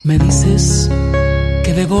Me dices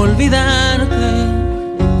que debo olvidarte,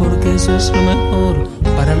 porque eso es lo mejor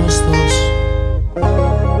para los dos.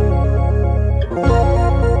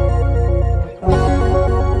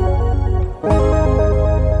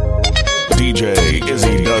 DJ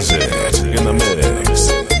Izzy does it in the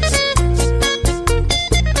mix.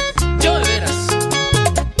 Yo de veras,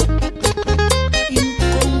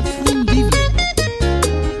 inconfundible.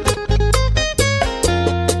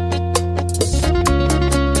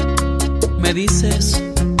 Me dices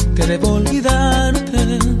que debo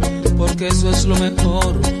olvidarte, porque eso es lo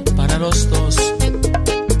mejor para los dos.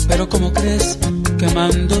 Pero ¿cómo crees que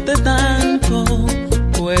amándote tanto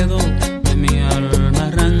puedo de mi alma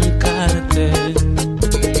arrancarte?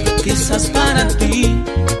 Quizás para ti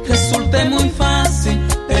resulte muy fácil,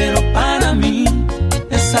 pero para mí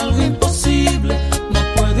es algo imposible. No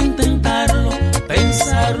puedo intentarlo,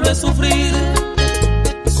 pensarlo es sufrir.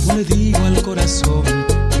 ¿Cómo le digo al corazón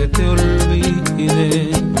que te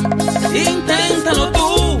olvide? Inténtalo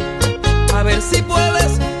tú, a ver si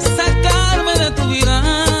puedes sacarme de tu vida,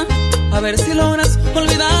 a ver si logras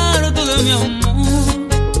olvidarte de mi amor,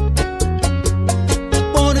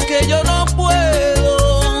 porque yo no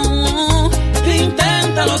puedo.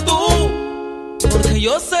 Inténtalo tú, porque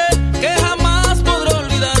yo sé que jamás podré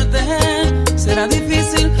olvidarte. Será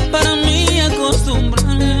difícil para mí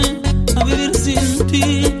acostumbrarme a vivir sin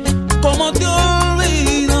ti. ¿Cómo te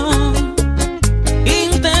olvido?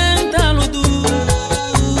 Inténtalo tú.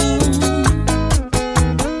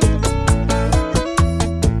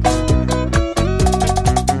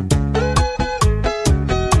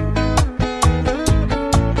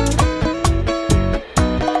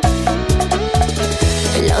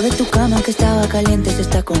 El lado de tu cama que estaba caliente se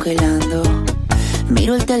está congelando.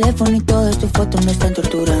 Miro el teléfono y todas tus fotos me están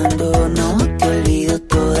torturando. No te olvido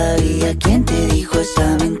todavía. ¿Quién te dijo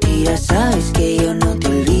esa mentira? Sabes que yo no te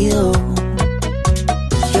olvido.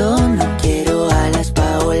 Yo no quiero alas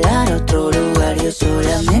para volar a otro lugar. Yo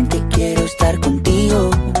solamente quiero estar contigo.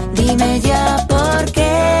 Dime ya por qué.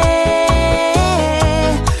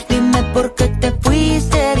 Dime por qué te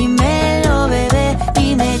fuiste. Dímelo, bebé.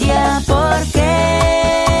 Dime ya por qué.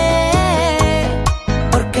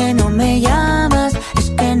 ¿Por qué no me llamas? Es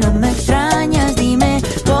que no me extrañas. Dime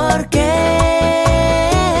por qué.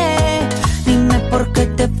 Dime por qué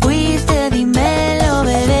te fuiste. Dímelo,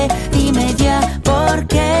 bebé. Dime ya por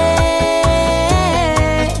qué.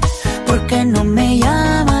 ¿Por qué no me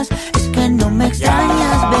llamas? Es que no me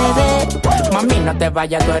extrañas, bebé. Mami, no te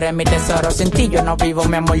vayas, tú eres mi tesoro. Sin ti yo no vivo,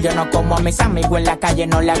 mi amor, yo no como a mis amigos en la calle,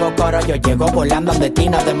 no le hago coro. Yo llego volando de ti,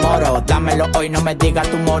 no demoro. Dámelo hoy, no me digas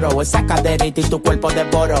tu moro. Esa caderita y tu cuerpo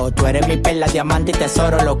devoro. Tú eres mi perla, diamante y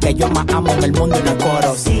tesoro. Lo que yo más amo en el mundo y no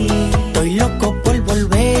coro. Sí, estoy loco por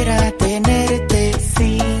volver a tenerte.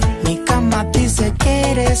 Sí, mi cama dice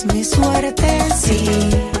que eres mi suerte. Sí,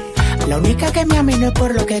 la única que me ama y no es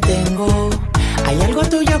por lo que tengo. Hay algo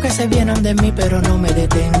tuyo que se viene de mí, pero no me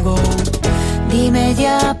detengo. Dime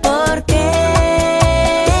ya por qué.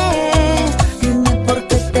 Dime por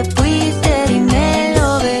qué te fuiste.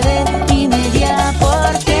 Dímelo, bebé. Dime ya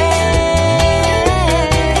por qué.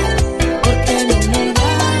 ¿Por qué no me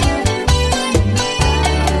llamas?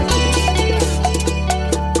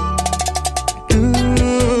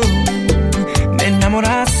 Me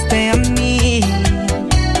enamoraste a mí.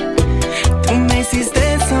 Tú me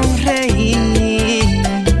hiciste sonreír,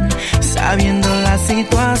 sabiendo la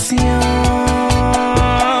situación.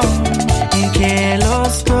 Que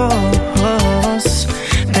los dos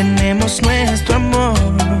tenemos nuestro amor,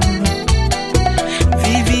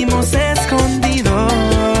 vivimos escondidos.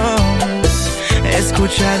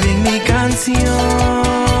 Escucha bien mi canción.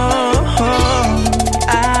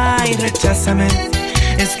 Ay, recházame,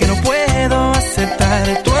 es que no puedo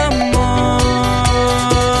aceptar tu amor.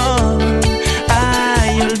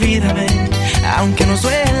 Ay, olvídame, aunque nos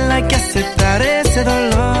duela, hay que aceptar ese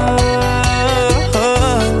dolor.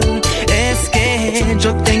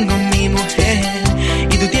 Yo tengo mi mujer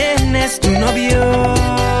y tú tienes tu novio.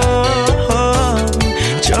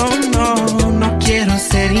 Yo no quiero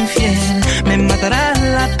ser infiel, me matará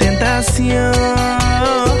la tentación.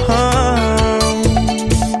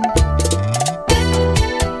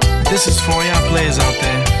 This is for y'all players out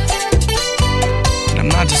there. And I'm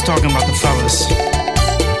not just talking about the fellas.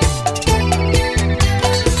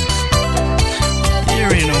 You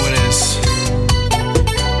already know what it is.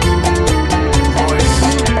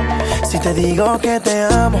 Si te digo que te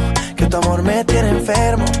amo, que tu amor me tiene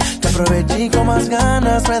enfermo, te aproveché y con más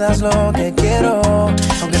ganas me das lo que quiero.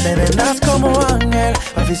 Aunque te vendas como ángel,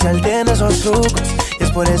 oficial tiene esos trucos. Y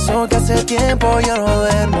es por eso que hace tiempo yo no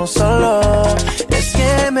duermo solo. Es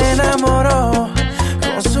que me enamoró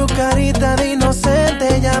con su carita de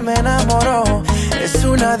inocente ya me enamoró. Es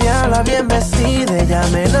una diabla bien vestida, ya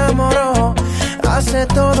me enamoró. Hace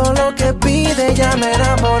todo lo que pide, ya me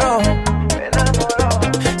enamoró.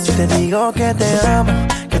 Si te digo que te amo,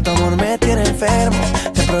 que tu amor me tiene enfermo,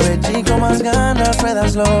 te aproveché y con más ganas me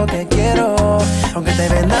das lo que quiero. Aunque te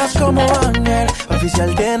vendas como ángel,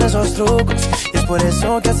 oficial tiene esos trucos. Y es por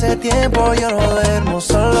eso que hace tiempo yo no duermo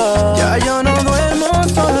solo. Ya yo no duermo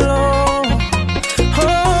solo.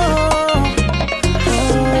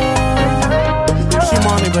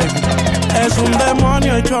 Es un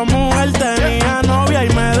demonio hecho mujer, tenía novia y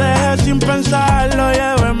me dejé sin pensarlo.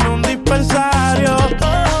 Llévenme un dispensario.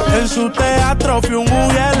 En su teatro fui un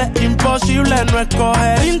mujer, es imposible no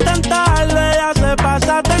escoger, intentarlo. Ella se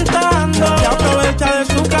pasa tentando y aprovecha de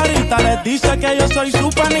su carita. Les dice que yo soy su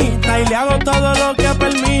panita y le hago todo lo que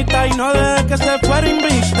permita y no deje que se fuera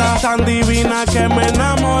invicta. Tan divina que me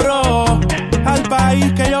enamoró. Al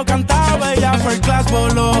país que yo cantaba ella first class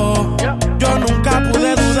voló. Yo nunca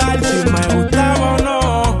pude dudar si me gustaba o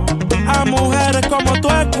no. A mujeres como tú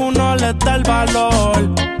es que uno les da el valor.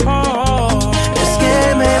 Es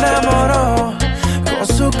que me enamoró. Con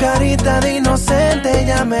su carita de inocente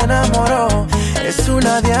ya me enamoró. Es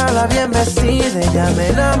una diabla bien vestida, ya me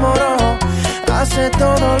enamoró. Hace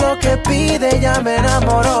todo lo que pide, ya me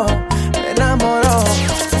enamoró. Me enamoró.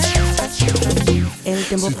 El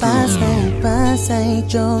tiempo pasa y pasa y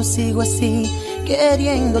yo sigo así,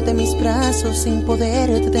 queriéndote en mis brazos sin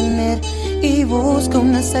poderte tener. Y busco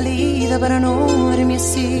una salida para no verme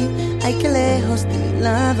así. Ay, que lejos de mi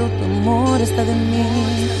lado tu amor está de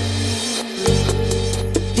mí.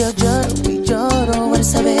 Yo lloro y lloro al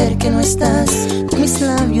saber que no estás. Con mis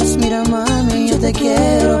labios, mira mami, yo te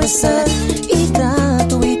quiero besar. Y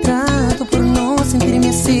trato por no sentirme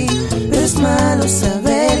así, pero es malo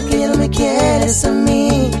saber que ya no me quieres a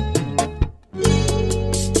mí.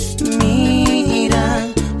 Mira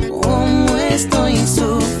cómo estoy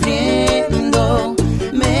sufriendo,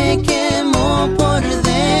 me quemo por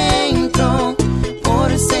dentro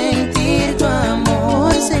por sentir tu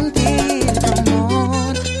amor, sentir tu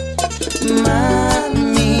amor.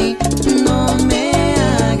 Mami, no me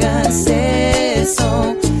hagas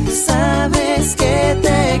eso, sabes que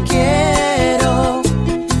te quiero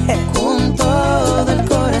con todo el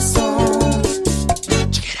corazón.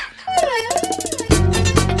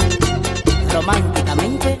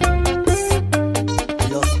 Románticamente,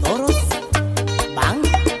 los toros van.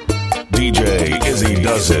 DJ Izzy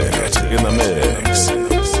does it in the mix.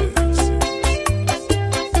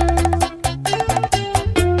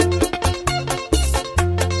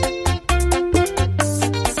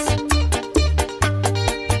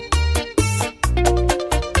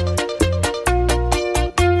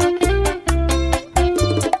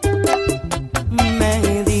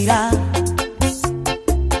 Me dirá,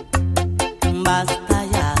 basta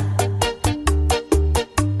ya,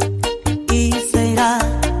 y se irá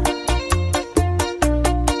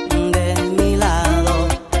de mi lado.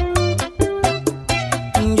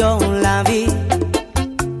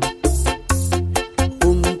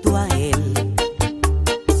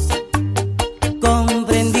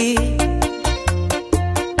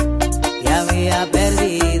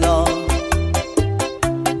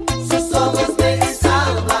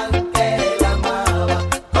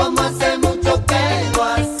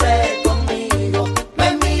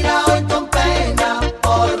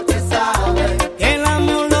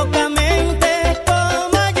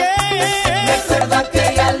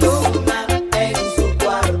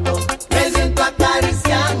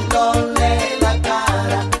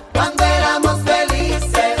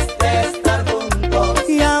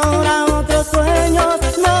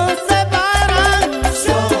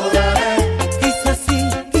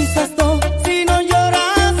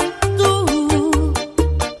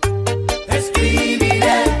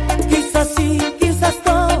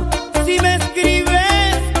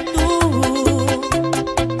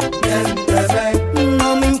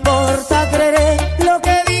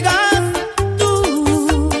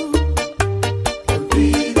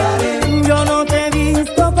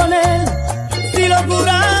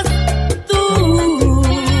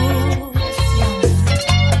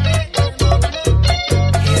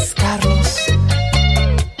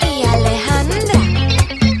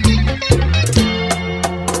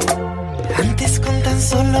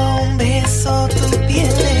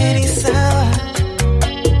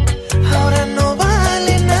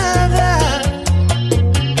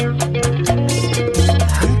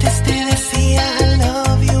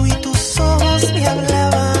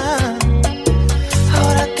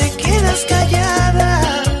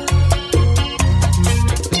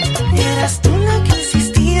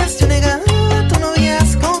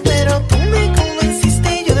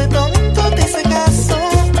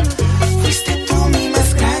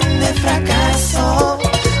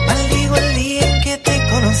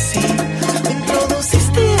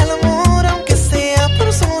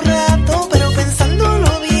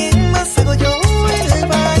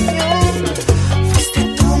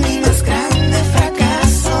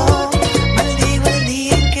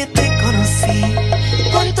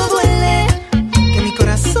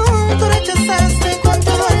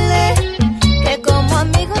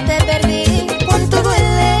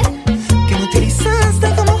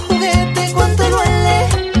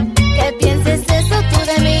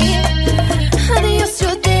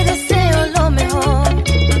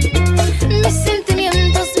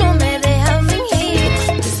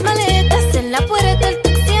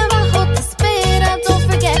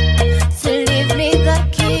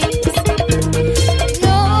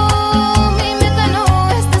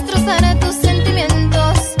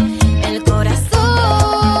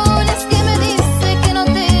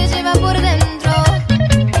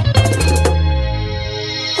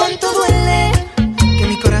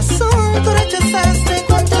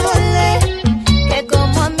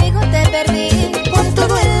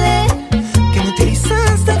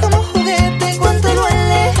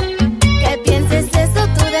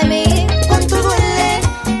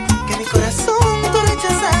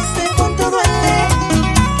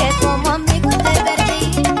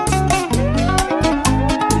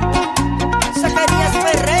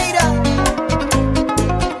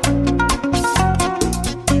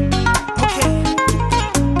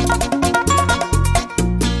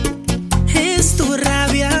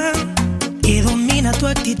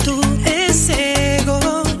 actitud, ese ego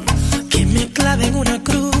que me clava en una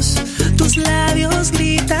cruz. Tus labios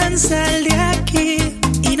gritan sal de aquí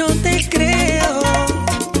y no te creo.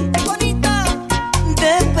 Bonita,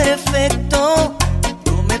 de perfecto,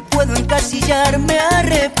 no me puedo encasillar, me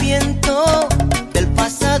arrepiento del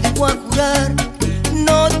pasado y voy a jurar.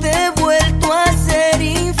 No te he vuelto a ser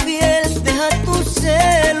infiel, deja tus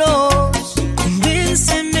celos.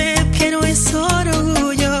 Convénceme que no es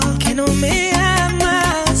orgullo, que no me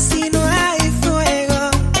amas si no hay fuego.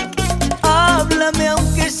 Háblame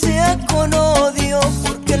aunque sea con odio,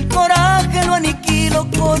 porque el coraje lo aniquilo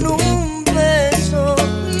con un beso.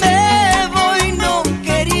 Me voy no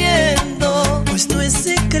queriendo, pues no es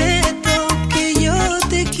secreto que yo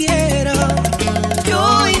te quiero.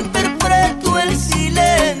 Yo interpreto el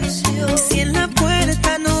silencio. Si en la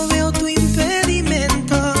puerta no veo tu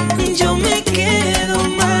impedimento, yo me quedo,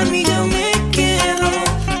 mami, yo me quedo.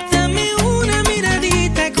 Dame una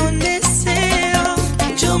miradita con deseo.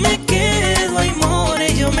 Yo me quedo, ay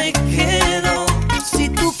more, yo me quedo. Si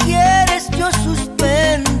tú quieres, yo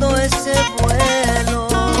suspendo ese vuelo.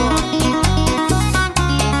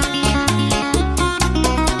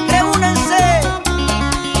 Reúnanse.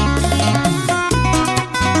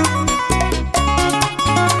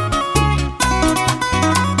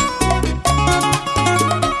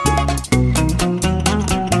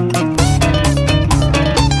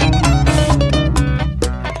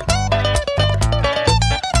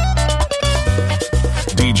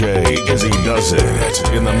 DJ Izzy does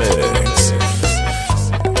it in the mix.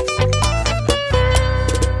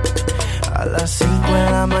 A las 5 de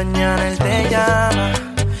la mañana él te llama,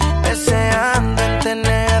 deseando en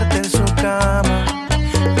tenerte en su cama,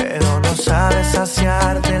 pero no sabes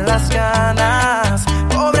saciarte las ganas.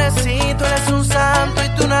 Pobrecito, eres un santo y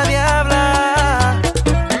tú nadie habla.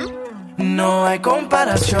 No hay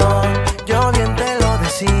comparación, yo bien te lo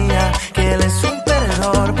decía, que él es un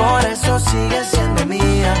perdedor, por eso sigue siendo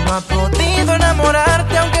mía. No ha podido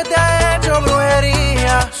enamorarte aunque te ha hecho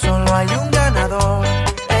brujería. Solo hay un ganador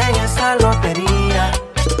en esta lotería.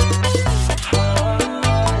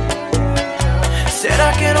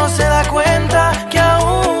 ¿Será que no se da cuenta que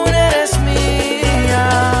aún eres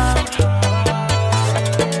mía?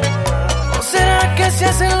 ¿O será que se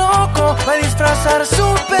hace loco para disfrazar su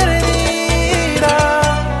pérdida?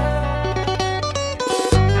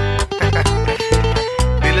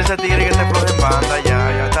 Dile a ese tigre que se afloje en banda,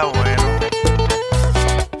 ya está bueno.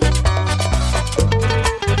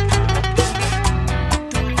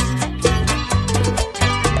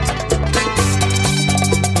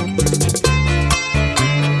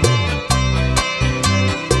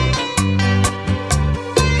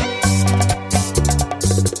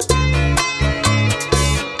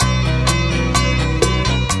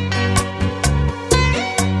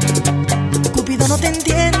 Cupido, no te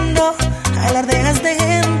entiendo, alardeas de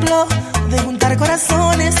ejemplo, de juntar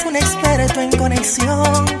corazones, un experto en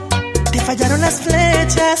conexión. Te fallaron las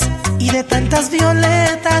flechas y de tantas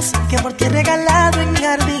violetas que por ti he regalado en mi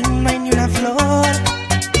jardín no hay ni una flor.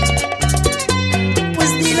 Pues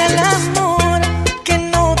dile al amor que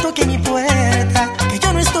no toque mi puerta, que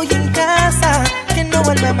yo no estoy en casa, que no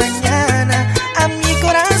vuelva mañana. A mi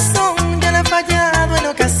corazón ya le he fallado en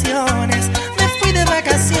ocasiones, me fui de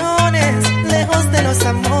vacaciones, lejos de los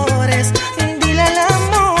amores. Dile al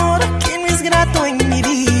amor que no es grato en mi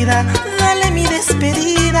vida, dale mi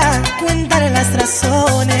despedida, cuéntale las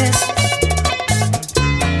razones.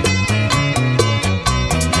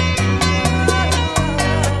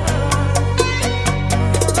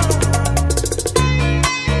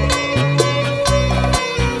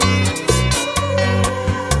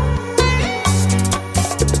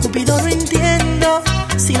 Cupido, no entiendo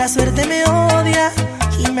si la suerte me odia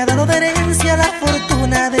y me ha dado de herencia la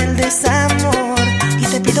fortuna del desamor. Y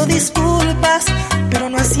te pido disculpas, pero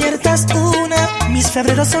no aciertas una. Mis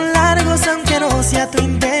febreros son largos aunque no sea tu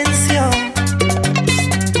intención.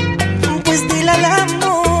 Pues dile al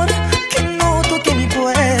amor que no toque mi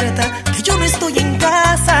puerta, que yo no estoy en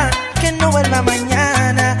casa, que no vuelva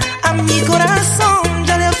mañana. A mi corazón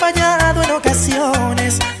ya le he fallado en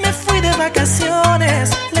ocasiones, me fui de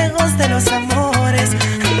vacaciones, lejos de los amores.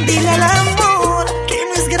 Dile al amor que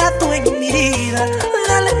no es grato en mi vida,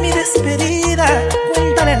 dale mi despedida,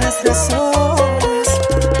 cuéntale las razones.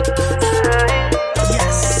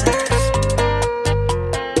 Yes.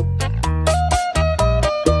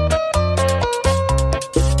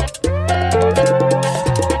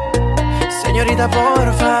 Señorita,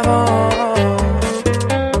 por favor,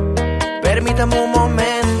 permítame un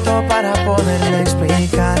momento para poderle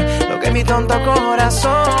explicar lo que mi tonto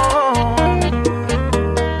corazón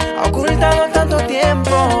ha ocultado tanto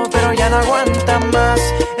tiempo, pero ya no aguanta más.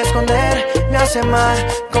 esconder, me hace mal,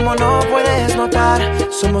 como no puedes notar,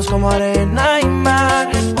 somos como arena y mar.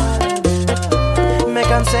 Me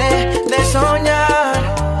cansé de soñar,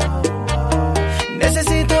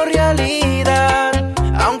 necesito realidad,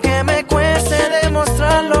 aunque me cueste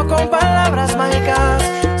demostrarlo con palabras mágicas,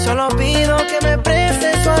 solo pido que me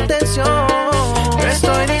preste su atención. No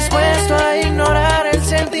estoy dispuesto a ignorar el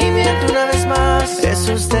sentimiento una vez más, es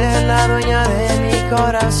usted la dueña de mi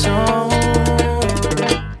corazón.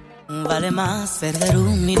 Vale más perder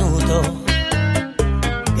un minuto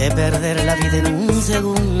que perder la vida en un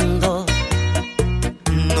segundo.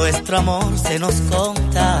 Nuestro amor se nos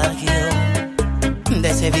contagió de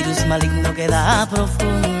ese virus maligno que da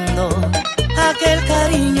profundo. Aquel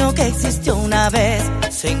cariño que existió una vez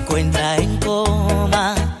se encuentra en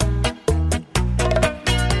coma.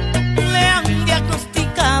 Le han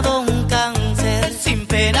diagnosticado un cáncer sin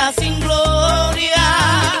pena, sin gloria.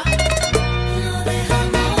 Lo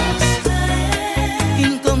dejamos caer.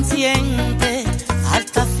 Inconsciente,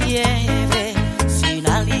 alta fiebre, sin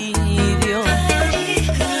alivio.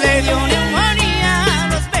 Le dio neumonía,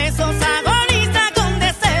 los besos agoniza con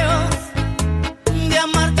deseos de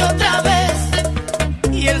amarte otra vez.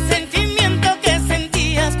 Y el sentimiento que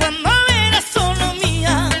sentías cuando eras solo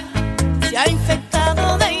mía se ha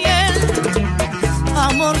infectado de hiel.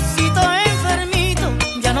 Amorcito enfermito,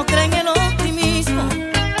 ya no cree en el optimismo.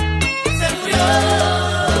 Se murió.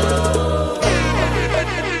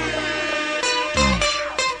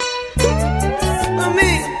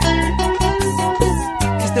 Mami,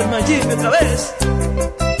 Mr. Majid otra vez.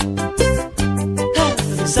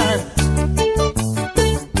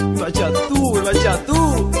 Bachatú, bachatú.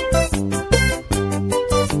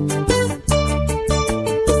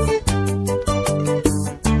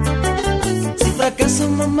 Si fracaso,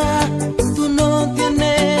 mamá, tú no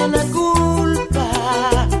tienes la culpa.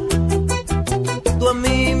 Tú a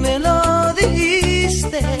mí me lo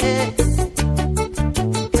dijiste,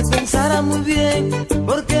 que pensara muy bien,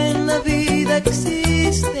 porque en la vida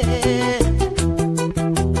existe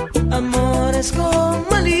amores con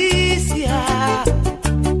malicia.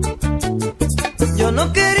 Yo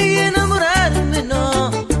no quería enamorarme,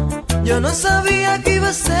 no. Yo no sabía que iba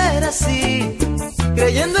a ser así.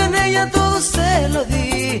 Creyendo en ella todo se lo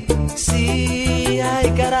di. Sí,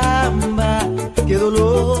 ay caramba, qué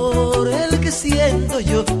dolor el que siento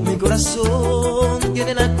yo. Mi corazón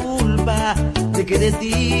tiene la culpa de que de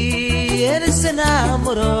ti él se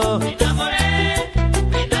enamoró. Me enamoré,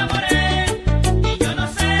 y yo no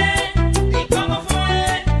sé ni cómo fue.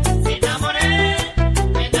 Me enamoré,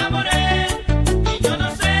 y yo no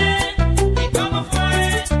sé ni cómo fue.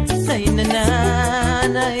 Ay,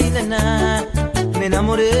 nana, me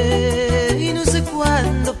enamoré y no sé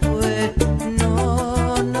cuándo fue. No,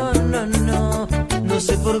 no, no, no, no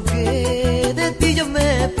sé por qué de ti yo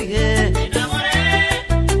me fijé. Me enamoré,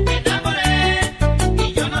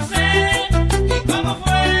 y yo no sé ni cómo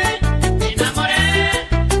fue. Me enamoré,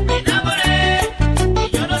 y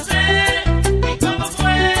yo no sé ni cómo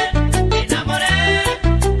fue. Me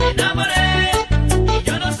enamoré, y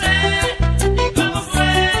yo no sé ni cómo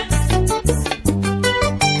fue.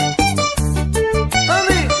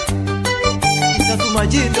 Mami, quita tu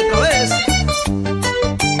mallita otra vez.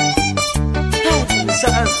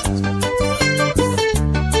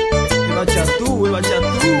 El bachatú, el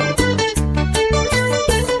bachatú.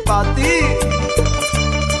 Pa' ti.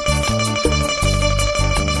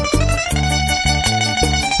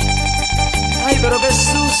 Ay, pero qué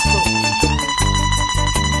susto.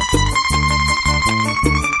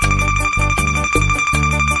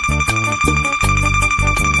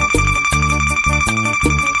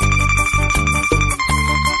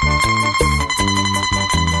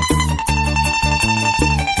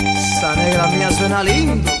 Esa negra mía suena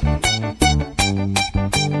lindo.